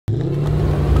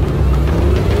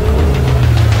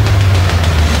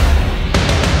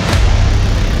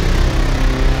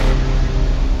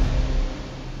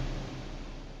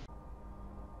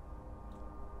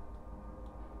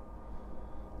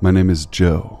My name is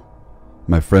Joe.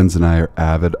 My friends and I are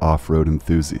avid off-road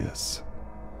enthusiasts.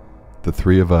 The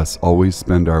three of us always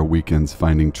spend our weekends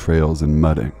finding trails and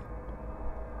mudding.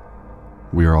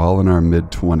 We are all in our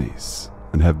mid-20s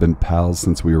and have been pals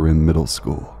since we were in middle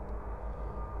school.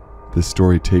 This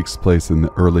story takes place in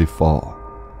the early fall,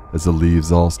 as the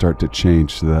leaves all start to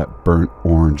change to that burnt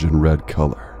orange and red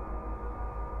color.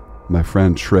 My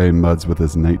friend Trey muds with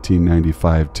his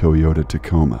 1995 Toyota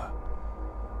Tacoma.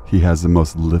 He has the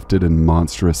most lifted and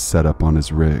monstrous setup on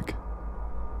his rig.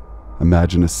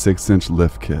 Imagine a 6-inch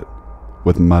lift kit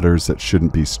with mudders that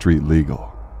shouldn't be street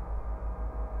legal.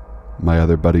 My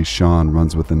other buddy Sean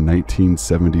runs with a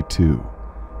 1972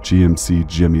 GMC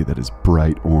Jimmy that is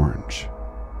bright orange.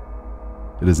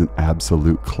 It is an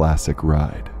absolute classic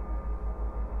ride.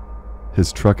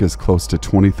 His truck is close to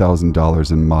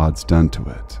 $20,000 in mods done to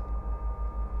it.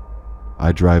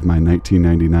 I drive my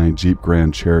 1999 Jeep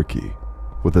Grand Cherokee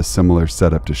with a similar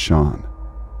setup to Sean.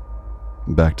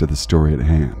 Back to the story at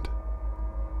hand.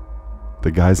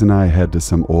 The guys and I head to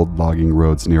some old logging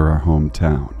roads near our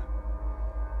hometown.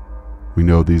 We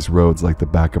know these roads like the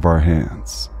back of our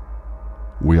hands.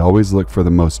 We always look for the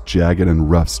most jagged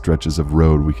and rough stretches of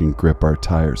road we can grip our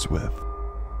tires with.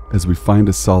 As we find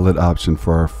a solid option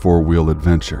for our four-wheel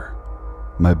adventure,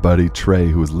 my buddy Trey,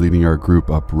 who is leading our group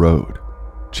up road,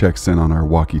 checks in on our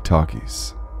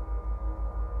walkie-talkies.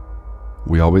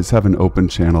 We always have an open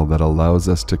channel that allows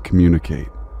us to communicate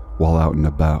while out and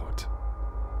about.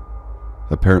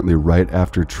 Apparently, right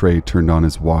after Trey turned on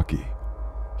his walkie,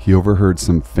 he overheard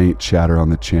some faint chatter on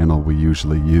the channel we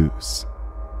usually use.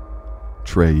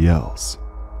 Trey yells,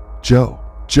 Joe,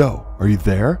 are you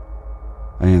there?"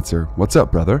 I answer, "What's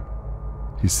up, brother?"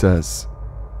 He says,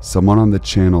 "Someone on the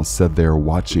channel said they are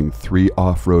watching 3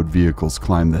 off-road vehicles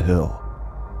climb the hill."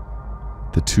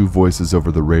 The 2 voices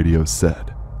over the radio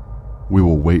said, "We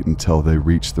will wait until they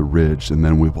reach the ridge and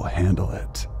then we will handle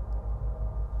it."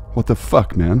 "What the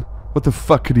fuck, man? What the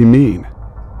fuck could he mean?"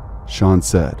 Sean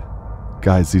said,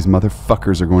 "Guys, these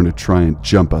motherfuckers are going to try and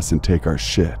jump us and take our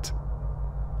shit."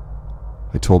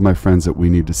 I told my friends that we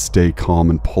need to stay calm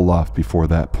and pull off before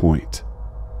that point.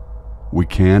 We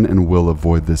can and will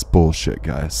avoid this bullshit,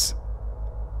 guys.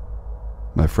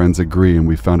 My friends agree, and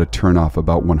we found a turnoff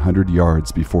about 100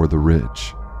 yards before the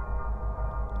ridge.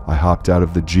 I hopped out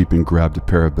of the Jeep and grabbed a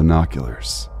pair of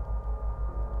binoculars.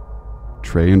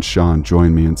 Trey and Sean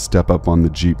join me and step up on the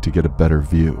Jeep to get a better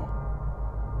view.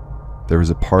 There is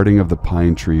a parting of the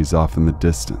pine trees off in the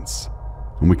distance,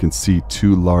 and we can see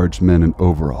 2 large men in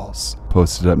overalls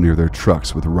posted up near their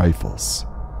trucks with rifles.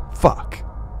 Fuck!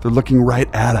 They're looking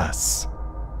right at us.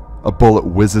 A bullet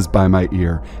whizzes by my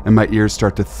ear, and my ears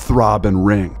start to throb and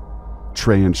ring.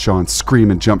 Trey and Sean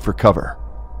scream and jump for cover.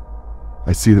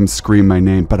 I see them scream my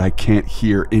name, but I can't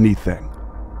hear anything.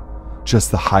 Just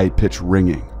the high-pitched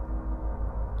ringing.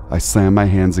 I slam my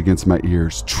hands against my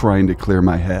ears, trying to clear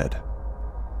my head.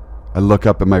 I look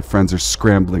up and my friends are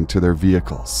scrambling to their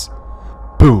vehicles.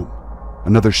 Boom!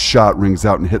 Another shot rings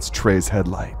out and hits Trey's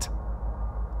headlight.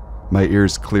 My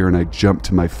ears clear and I jump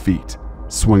to my feet,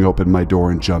 swing open my door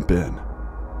and jump in.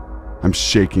 I'm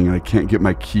shaking and I can't get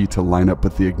my key to line up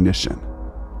with the ignition.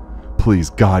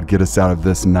 Please, God, get us out of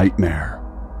this nightmare.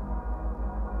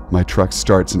 My truck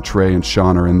starts and Trey and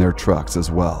Sean are in their trucks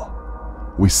as well.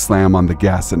 We slam on the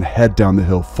gas and head down the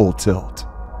hill full tilt.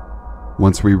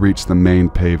 Once we reach the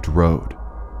main paved road,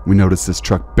 we notice this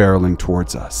truck barreling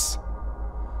towards us.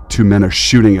 2 men are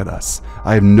shooting at us.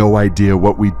 I have no idea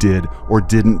what we did or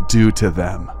didn't do to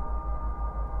them.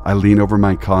 I lean over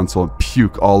my console and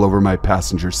puke all over my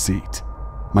passenger seat.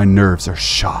 My nerves are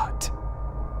shot.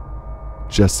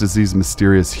 Just as these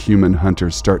mysterious human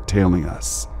hunters start tailing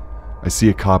us, I see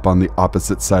a cop on the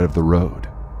opposite side of the road.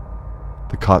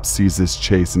 The cop sees this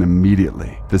chase and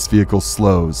immediately this vehicle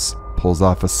slows, pulls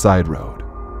off a side road,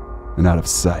 and out of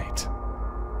sight.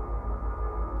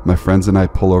 My friends and I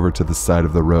pull over to the side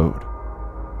of the road,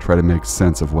 try to make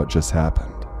sense of what just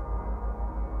happened.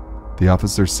 The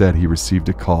officer said he received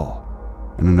a call,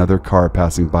 and another car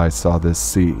passing by saw this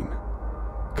scene.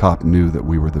 Cop knew that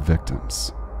we were the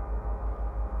victims.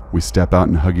 We step out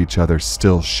and hug each other,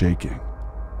 still shaking.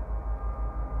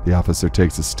 The officer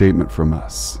takes a statement from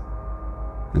us,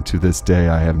 and to this day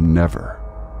I have never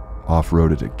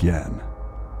off-roaded again.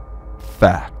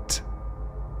 Fact.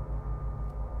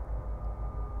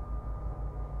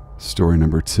 Story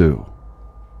number 2.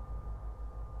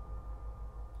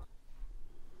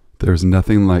 There's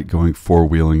nothing like going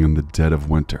four-wheeling in the dead of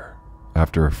winter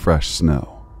after a fresh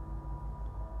snow.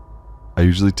 I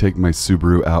usually take my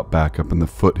Subaru Outback up in the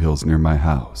foothills near my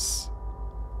house.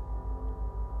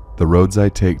 The roads I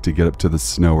take to get up to the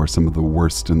snow are some of the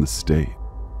worst in the state.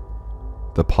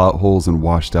 The potholes and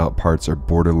washed out parts are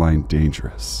borderline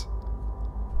dangerous.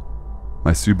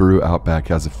 My Subaru Outback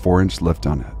has a 4-inch lift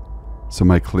on it, so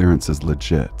my clearance is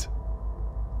legit.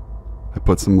 I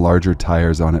put some larger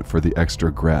tires on it for the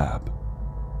extra grab.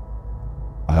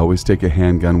 I always take a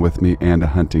handgun with me and a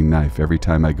hunting knife every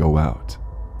time I go out.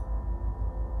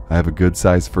 I have a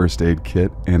good-sized first aid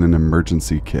kit and an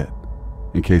emergency kit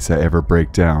in case I ever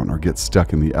break down or get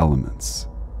stuck in the elements.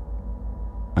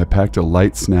 I packed a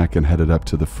light snack and headed up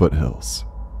to the foothills.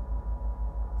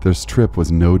 This trip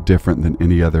was no different than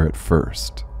any other at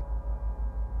first.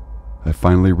 I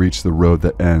finally reached the road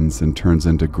that ends and turns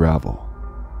into gravel.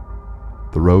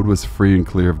 The road was free and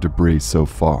clear of debris so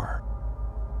far.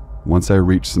 Once I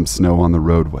reached some snow on the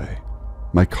roadway,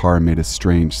 my car made a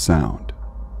strange sound.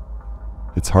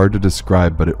 It's hard to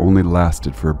describe, but it only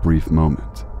lasted for a brief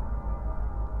moment.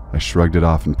 I shrugged it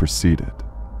off and proceeded.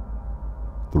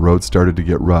 The road started to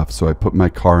get rough, so I put my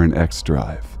car in X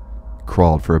drive,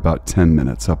 crawled for about 10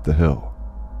 minutes up the hill.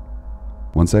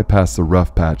 Once I passed the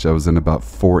rough patch, I was in about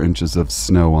 4 inches of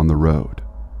snow on the road.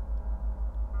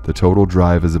 The total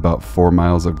drive is about 4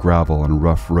 miles of gravel and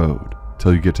rough road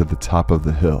till you get to the top of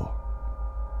the hill.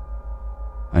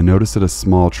 I noticed that a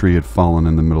small tree had fallen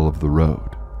in the middle of the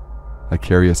road. I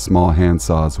carry a small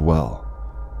handsaw as well.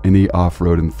 Any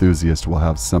off-road enthusiast will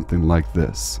have something like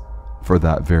this for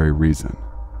that very reason.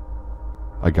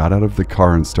 I got out of the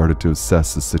car and started to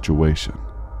assess the situation.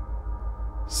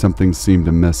 Something seemed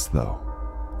amiss though.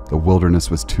 The wilderness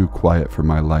was too quiet for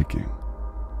my liking.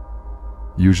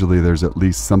 Usually there's at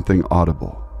least something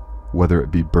audible, whether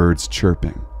it be birds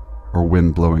chirping or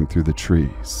wind blowing through the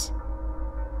trees.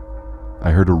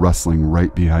 I heard a rustling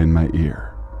right behind my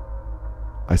ear.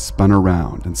 I spun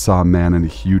around and saw a man in a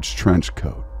huge trench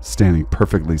coat standing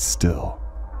perfectly still.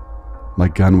 My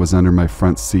gun was under my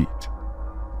front seat,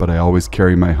 but I always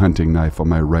carry my hunting knife on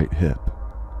my right hip.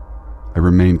 I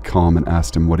remained calm and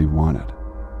asked him what he wanted.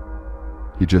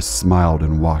 He just smiled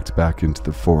and walked back into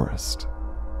the forest.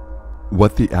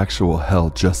 What the actual hell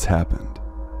just happened?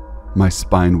 My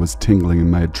spine was tingling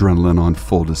and my adrenaline on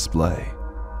full display.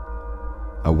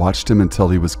 I watched him until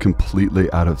he was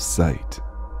completely out of sight.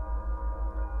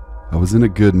 I was in a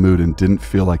good mood and didn't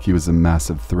feel like he was a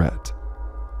massive threat,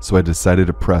 so I decided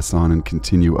to press on and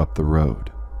continue up the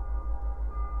road.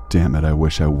 Damn it, I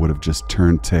wish I would have just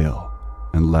turned tail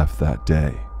and left that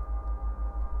day.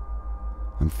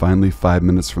 I'm finally 5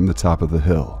 minutes from the top of the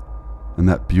hill and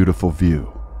that beautiful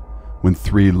view when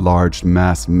 3 large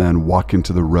masked men walk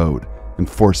into the road and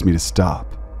force me to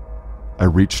stop. I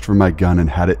reached for my gun and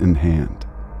had it in hand.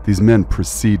 These men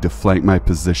proceed to flank my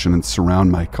position and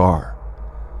surround my car.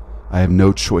 I have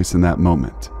no choice in that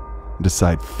moment and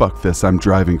decide, fuck this, I'm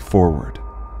driving forward.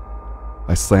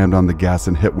 I slammed on the gas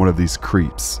and hit one of these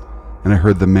creeps, and I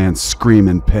heard the man scream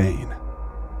in pain.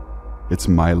 It's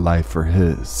my life or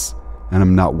his, and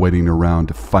I'm not waiting around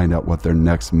to find out what their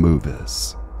next move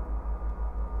is.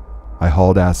 I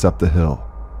hauled ass up the hill,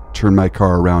 turned my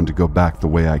car around to go back the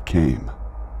way I came.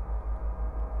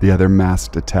 The other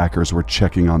masked attackers were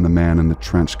checking on the man in the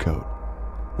trench coat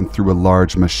and threw a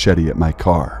large machete at my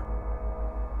car.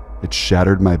 It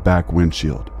shattered my back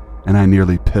windshield, and I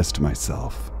nearly pissed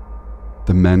myself.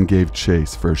 The men gave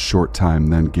chase for a short time,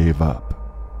 then gave up.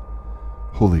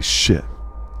 Holy shit,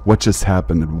 what just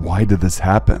happened and why did this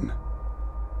happen?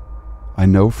 I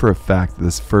know for a fact that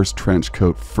this first trench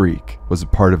coat freak was a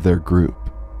part of their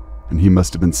group, and he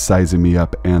must have been sizing me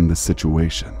up and the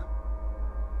situation.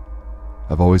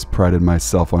 I've always prided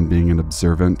myself on being an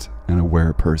observant and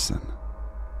aware person.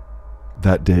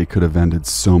 That day could have ended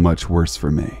so much worse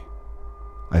for me.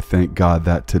 I thank God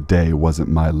that today wasn't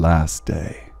my last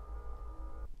day.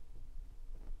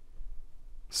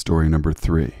 Story number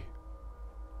 3.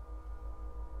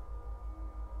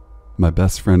 My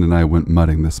best friend and I went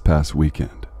mudding this past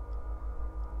weekend.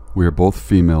 We are both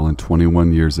female and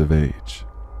 21 years of age.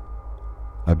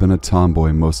 I've been a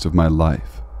tomboy most of my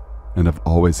life, and have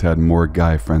always had more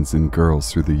guy friends than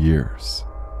girls through the years.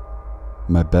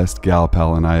 My best gal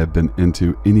pal and I have been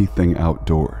into anything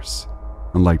outdoors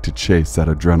and like to chase that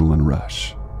adrenaline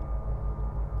rush.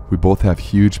 We both have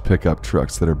huge pickup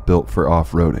trucks that are built for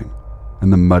off-roading in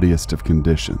the muddiest of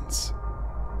conditions.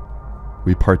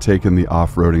 We partake in the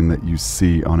off-roading that you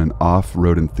see on an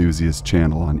off-road enthusiast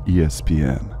channel on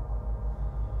ESPN.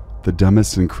 The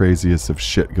dumbest and craziest of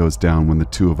shit goes down when the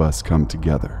two of us come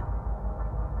together.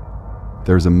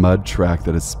 There's a mud track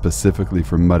that is specifically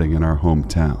for mudding in our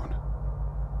hometown.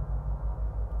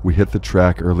 We hit the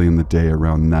track early in the day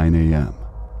around 9 a.m.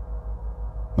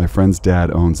 My friend's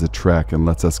dad owns the track and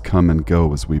lets us come and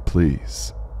go as we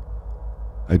please.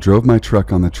 I drove my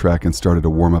truck on the track and started to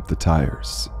warm up the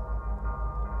tires.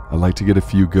 I like to get a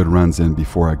few good runs in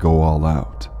before I go all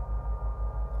out.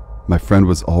 My friend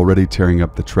was already tearing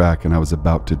up the track and I was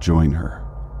about to join her.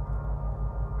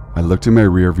 I looked in my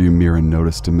rearview mirror and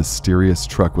noticed a mysterious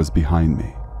truck was behind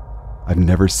me. I've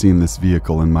never seen this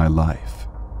vehicle in my life.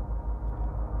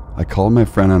 I called my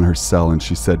friend on her cell and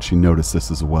she said she noticed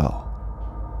this as well.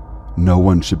 No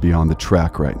one should be on the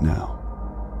track right now.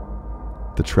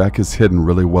 The track is hidden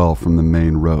really well from the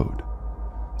main road,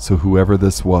 so whoever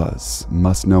this was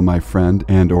must know my friend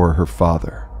and or her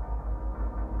father.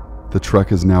 The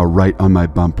truck is now right on my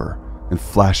bumper and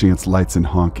flashing its lights and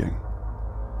honking.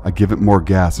 I give it more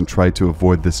gas and try to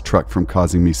avoid this truck from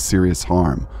causing me serious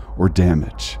harm or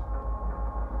damage.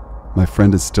 My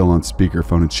friend is still on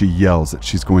speakerphone and she yells that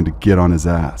she's going to get on his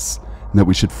ass and that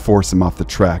we should force him off the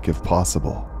track if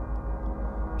possible.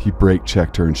 He brake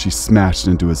checked her and she smashed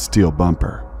into his steel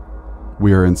bumper.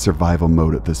 We are in survival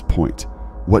mode at this point.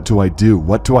 What do I do?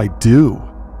 What do I do?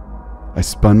 I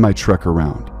spun my truck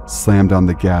around, slammed on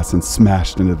the gas and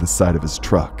smashed into the side of his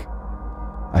truck.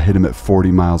 I hit him at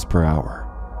 40 miles per hour.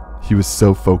 He was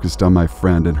so focused on my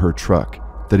friend and her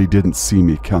truck that he didn't see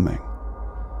me coming.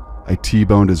 I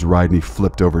T-boned his ride and he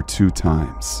flipped over 2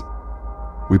 times.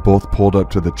 We both pulled up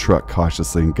to the truck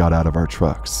cautiously and got out of our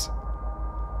trucks.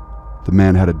 The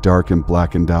man had a dark and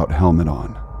blackened out helmet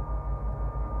on.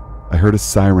 I heard a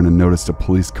siren and noticed a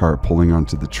police car pulling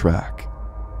onto the track.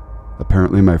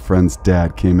 Apparently my friend's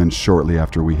dad came in shortly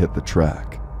after we hit the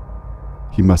track.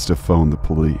 He must have phoned the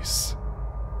police.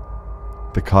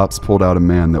 The cops pulled out a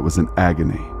man that was in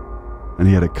agony, and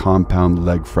he had a compound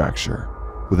leg fracture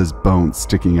with his bones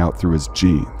sticking out through his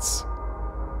jeans.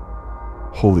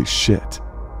 Holy shit,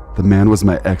 the man was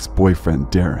my ex-boyfriend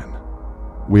Darren.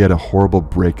 We had a horrible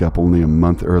breakup only a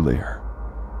month earlier,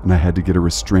 and I had to get a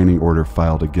restraining order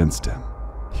filed against him.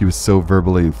 He was so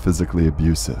verbally and physically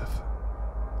abusive.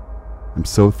 I'm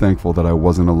so thankful that I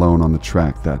wasn't alone on the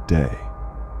track that day.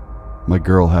 My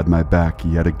girl had my back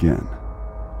yet again.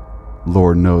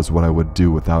 Lord knows what I would do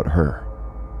without her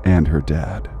and her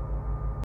dad.